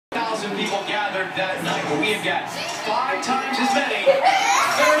30,000 people gathered that night, but we have got 5 times as many.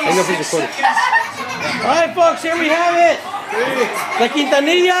 36 seconds. All right, folks, here we have it. The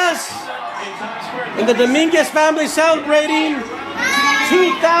Quintanillas and the Dominguez family celebrating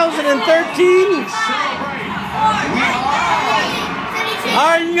 2013.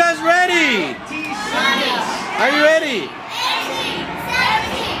 Are you guys ready? Are you ready?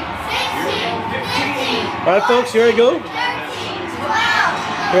 All right, folks, here I go.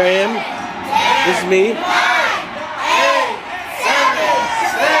 Here I am. This is me.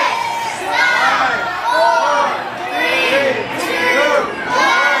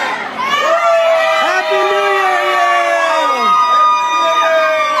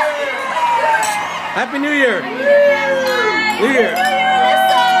 Happy New Year! New Year!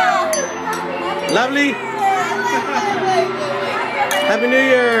 Lovely! Happy New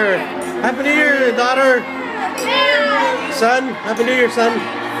Year! Happy New Year, daughter! Son! Happy New Year, son!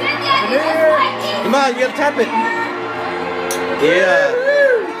 Happy New Year! Come on, you gotta tap it! Yeah!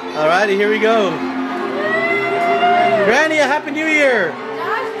 Alrighty, here we go! Granny, a Happy New Year!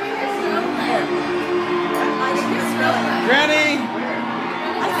 Granny!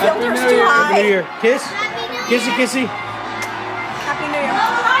 Happy New Year! Happy New Year! Kiss! Kissy, kissy! Happy New Year!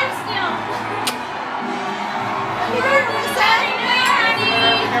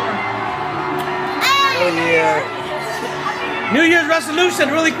 Oh yeah! New Year's resolution,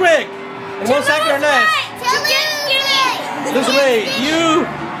 really quick! In 1 second or less! This way! You!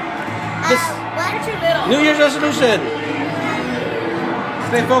 This New Year's resolution!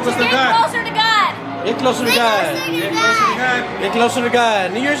 Stay focused on God! Get closer to God! Get closer to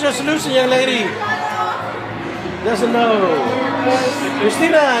God! New Year's resolution, young lady! Doesn't know.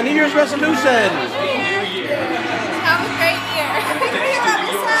 Christina, New Year's resolution. Have a great year.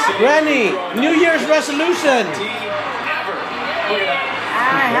 Granny, New Year's resolution.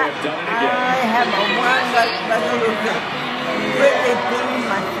 I have a one resolution. Quit repeating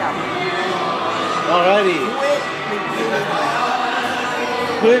myself. Alrighty.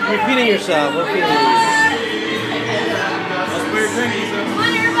 Quit repeating yourself. Okay. Come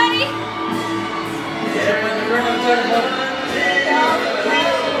on, everybody.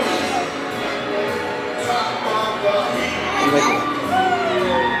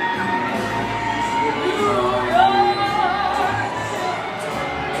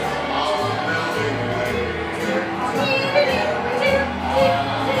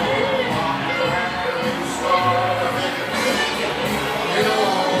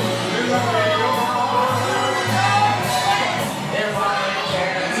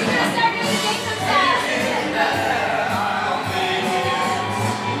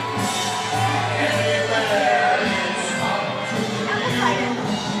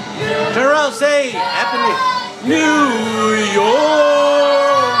 Turn around, say Happy New York.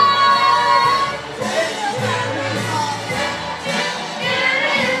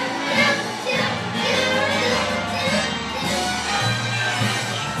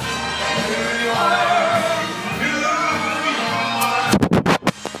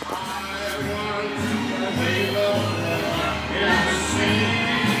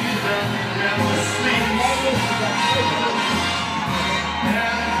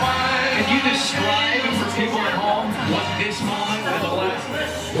 Describe for people at home what this moment in the last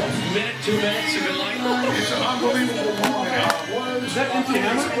minute, 2 minutes have been like. It's an unbelievable moment. Is that MC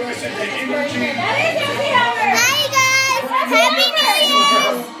Hammer? That is MC Hammer. Hi guys, Happy New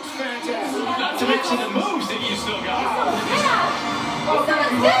Year. Not to mention the moves that you still got. He's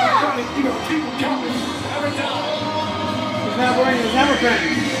not wearing his hammer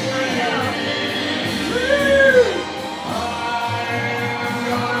crank.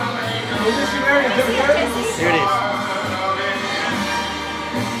 Here it is.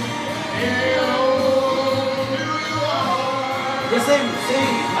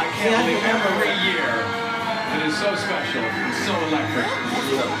 I can't believe every year. It is so special. It's so electric.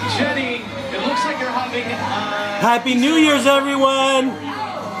 Jenny, it looks like you're having Happy New Year's, everyone!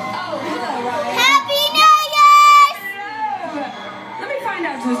 Happy New Year's! Let me find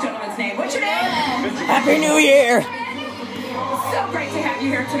out this gentleman's name. What's your name? Happy New Year! So great to have you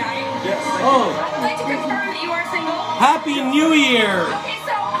here tonight. Oh, I would like to confirm that you are single. Happy New Year! Okay,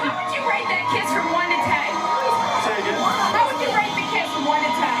 so how would you rate that kiss from 1 to 10? Say again. How would you rate the kiss from 1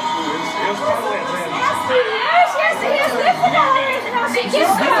 to 10? It was probably a 10. Yes. She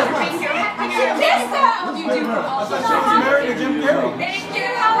kissed him. You do for all of us. Married to Jim Carrey. Thank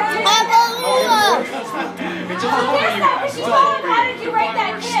you. It's all over you guys. It's all over you. How did you rate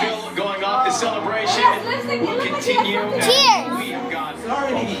that We're kiss? still going off the celebration. We'll continue. Cheers. We have got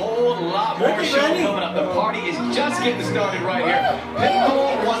a whole lot more show coming up. The party is just getting started right here.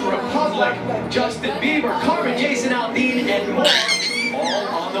 Pitbull, One Republic. Affleck, Justin Bieber, Carmen, Jason Aldean, and more, all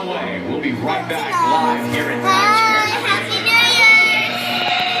on the way. We'll be right back live here in Times Square. Happy New Year!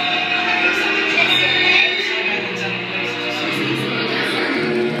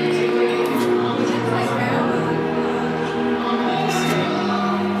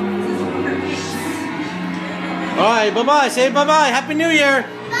 All right, bye-bye. Say bye-bye. Happy New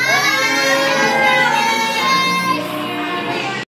Year.